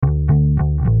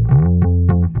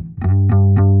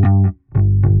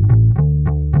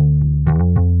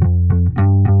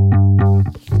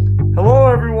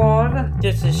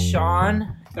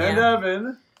John. And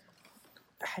Evan.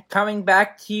 Coming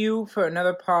back to you for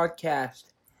another podcast.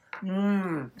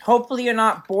 Hopefully you're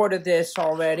not bored of this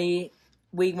already.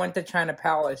 We went to China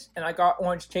Palace, and I got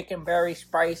orange chicken, very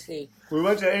spicy. We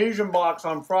went to Asian Box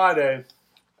on Friday,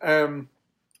 and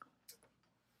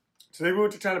today we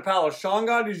went to China Palace. Sean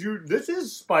got this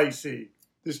is spicy,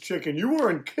 this chicken. You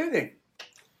weren't kidding.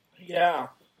 Yeah.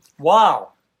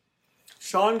 Wow.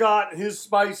 Sean got his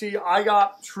spicy, I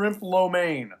got shrimp lo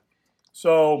mein.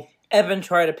 So Evan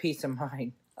tried a piece of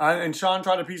mine. And Sean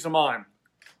tried a piece of mine.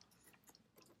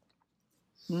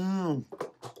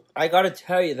 I gotta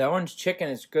tell you, the orange chicken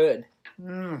is good.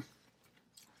 And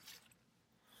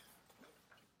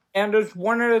there's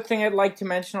one other thing I'd like to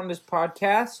mention on this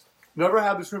podcast. Never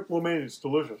had the shrimp lo mein. It's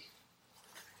delicious.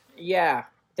 Yeah,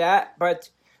 but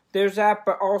there's that.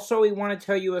 But also, we want to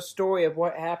tell you a story of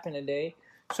what happened today.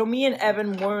 So me and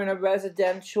Evan were in a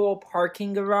residential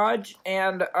parking garage,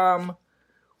 and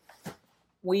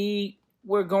we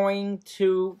were going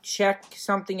to check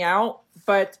something out,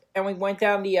 and we went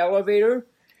down the elevator,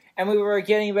 and we were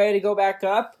getting ready to go back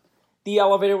up. The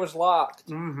elevator was locked.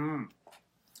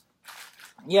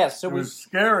 Yes, so it was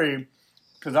scary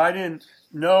because I didn't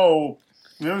know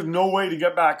there was no way to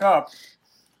get back up.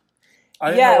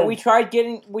 We tried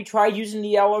using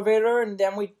the elevator, and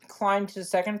then we climbed to the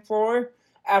second floor.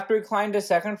 After we climbed the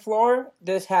second floor,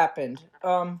 this happened.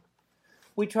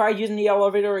 We tried using the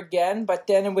elevator again, but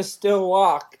then it was still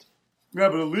locked. Yeah,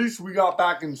 but at least we got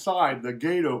back inside. The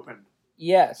gate opened.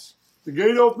 Yes. The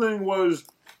gate opening was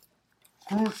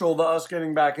crucial to us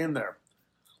getting back in there.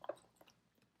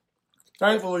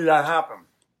 Thankfully, that happened.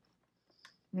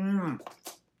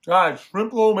 Guys,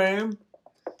 shrimp lo mein.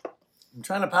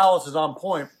 China Palace is on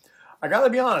point. I gotta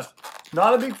be honest,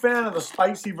 not a big fan of the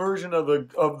spicy version of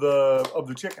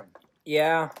the chicken.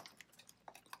 Yeah.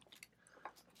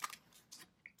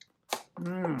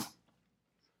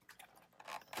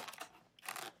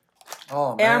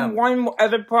 Oh man. And one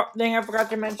other thing I forgot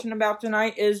to mention about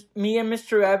tonight is me and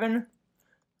Mr. Evan.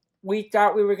 We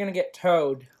thought we were gonna get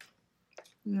towed.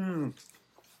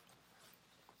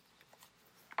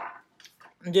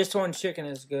 This one chicken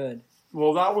is good.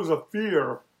 Well, that was a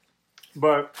fear,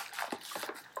 but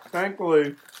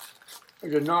thankfully it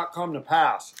did not come to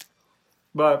pass.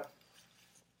 But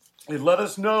it let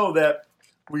us know that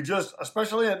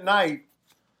especially at night,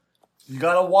 you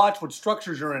gotta watch what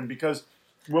structures you're in, because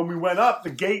when we went up, the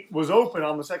gate was open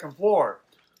on the second floor.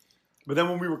 But then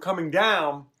when we were coming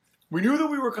down, we knew that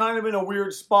we were kind of in a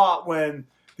weird spot when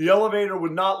the elevator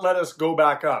would not let us go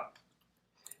back up.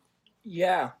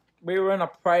 Yeah, we were in a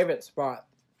private spot.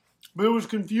 But it was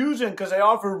confusing because they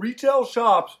offer retail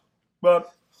shops,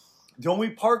 but the only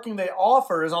parking they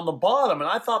offer is on the bottom. And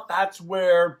I thought that's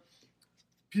where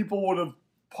people would have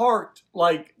parked,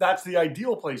 like that's the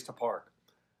ideal place to park.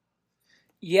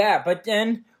 Yeah, but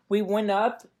then we went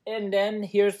up, and then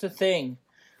here's the thing.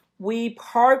 We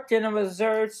parked in a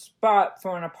reserved spot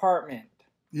for an apartment.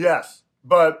 Yes,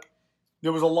 but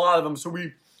there was a lot of them, so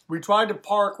we tried to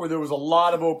park where there was a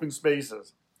lot of open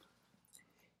spaces.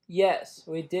 Yes,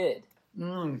 we did.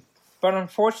 But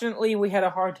unfortunately, we had a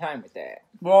hard time with that.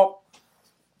 Well,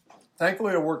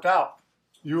 thankfully it worked out.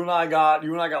 You and I got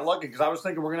lucky, because I was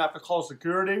thinking we're gonna have to call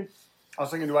security. I was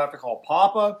thinking, do I have to call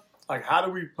Papa? Like,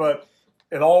 but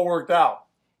it all worked out.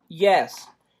 Yes.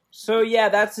 So yeah,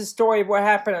 that's the story of what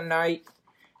happened tonight.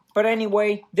 But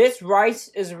anyway, this rice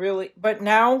is really. But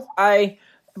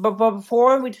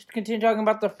before we continue talking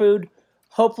about the food,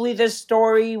 hopefully this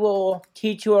story will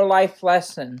teach you a life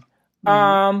lesson.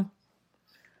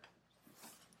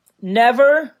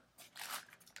 Never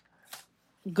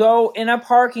go in a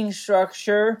parking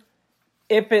structure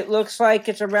if it looks like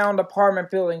it's around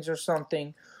apartment buildings or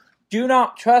something. Do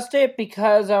not trust it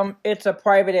because it's a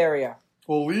private area.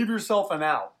 Well, leave yourself an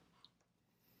out.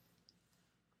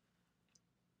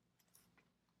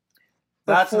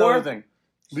 That's another thing.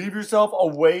 Leave yourself a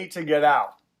way to get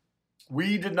out.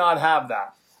 We did not have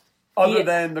that. Other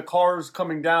than the cars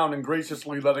coming down and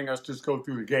graciously letting us just go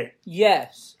through the gate.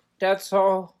 Yes, that's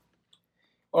all.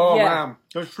 Oh, man.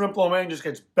 This shrimp lo mein just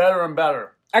gets better and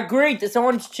better. Agreed. This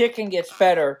orange chicken gets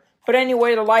better. But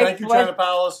anyway, Thank you, China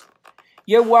Palace.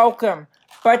 You're welcome.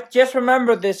 But just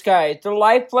remember this, guys. The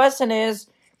life lesson is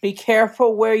be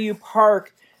careful where you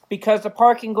park, because the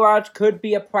parking garage could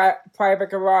be a private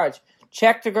garage.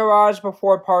 Check the garage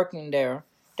before parking there.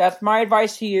 That's my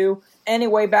advice to you.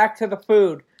 Anyway, back to the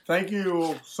food. Thank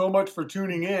you so much for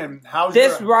tuning in.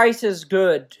 This rice is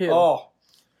good, too. Oh.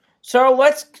 So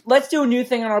let's do a new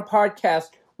thing on our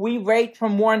podcast. We rate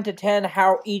from 1 to 10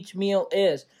 how each meal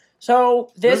is.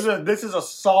 So this is a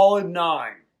solid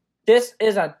 9. This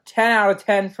is a 10 out of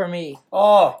 10 for me.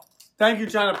 Oh, thank you,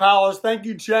 China Palace. Thank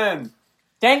you, Chen.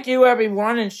 Thank you,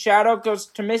 everyone, and shout out goes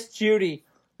to Miss Judy.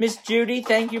 Miss Judy,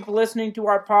 thank you for listening to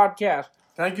our podcast.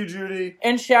 Thank you, Judy.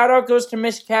 And shout out goes to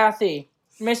Miss Kathy.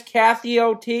 Miss Kathy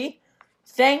OT.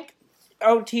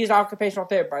 OT is occupational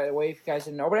therapy, by the way, if you guys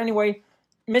didn't know. But anyway,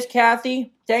 Miss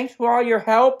Kathy, thanks for all your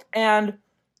help, and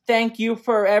thank you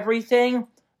for everything.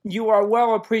 You are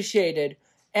well appreciated.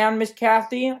 And Miss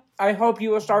Kathy, I hope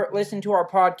you will start listening to our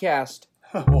podcast.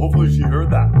 Hopefully she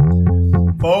heard that.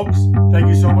 Folks, thank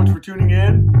you so much for tuning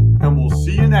in, and we'll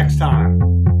see you next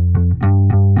time.